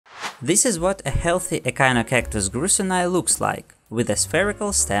This is what a healthy Echinocactus grusoni looks like, with a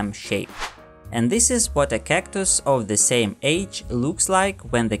spherical stem shape. And this is what a cactus of the same age looks like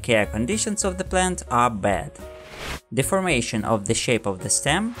when the care conditions of the plant are bad. Deformation of the shape of the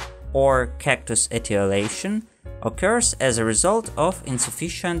stem, or cactus etiolation, occurs as a result of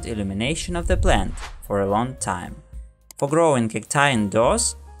insufficient illumination of the plant for a long time. For growing cacti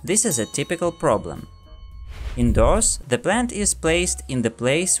indoors, this is a typical problem. Indoors, the plant is placed in the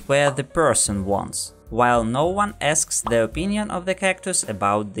place where the person wants, while no one asks the opinion of the cactus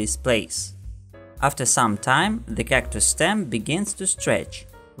about this place. After some time, the cactus stem begins to stretch,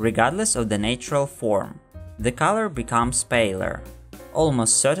 regardless of the natural form. The color becomes paler.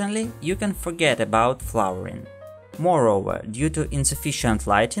 Almost certainly, you can forget about flowering. Moreover, due to insufficient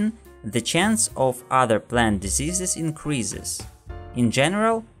lighting, the chance of other plant diseases increases. In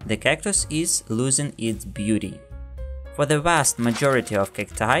general, the cactus is losing its beauty. For the vast majority of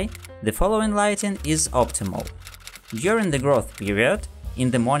cacti, the following lighting is optimal. During the growth period, in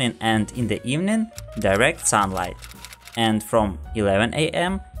the morning and in the evening, direct sunlight, and from 11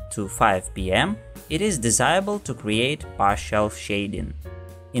 am to 5 pm, it is desirable to create partial shading.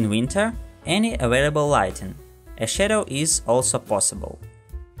 In winter, any available lighting. A shadow is also possible.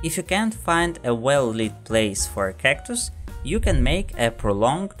 If you can't find a well-lit place for a cactus, you can make a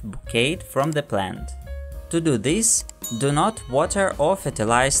prolonged bouquet from the plant. To do this, do not water or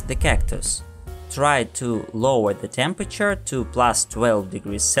fertilize the cactus. Try to lower the temperature to plus 12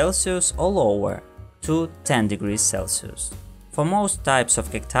 degrees Celsius or lower, to 10 degrees Celsius. For most types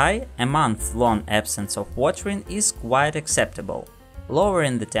of cacti, a month-long absence of watering is quite acceptable.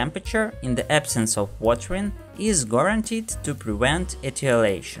 Lowering the temperature in the absence of watering is guaranteed to prevent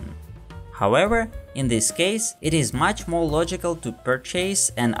etiolation. However, in this case, it is much more logical to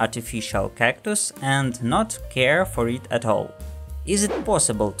purchase an artificial cactus and not care for it at all. Is it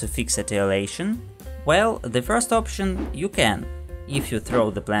possible to fix etiolation? Well, the first option you can, if you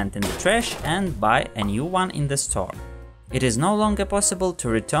throw the plant in the trash and buy a new one in the store. It is no longer possible to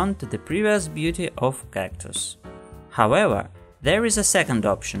return to the previous beauty of cactus. However, there is a second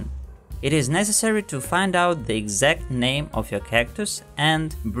option. It is necessary to find out the exact name of your cactus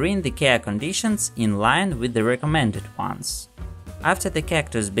and bring the care conditions in line with the recommended ones. After the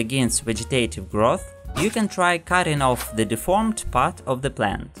cactus begins vegetative growth, you can try cutting off the deformed part of the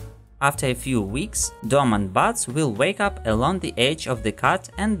plant. After a few weeks, dormant buds will wake up along the edge of the cut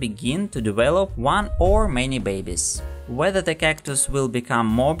and begin to develop one or many babies. Whether the cactus will become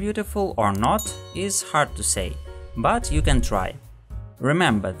more beautiful or not is hard to say, but you can try.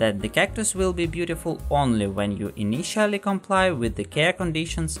 Remember that the cactus will be beautiful only when you initially comply with the care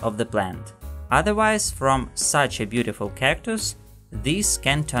conditions of the plant. Otherwise, from such a beautiful cactus, this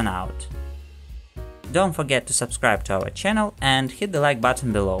can turn out. Don't forget to subscribe to our channel and hit the like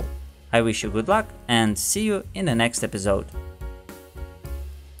button below. I wish you good luck and see you in the next episode.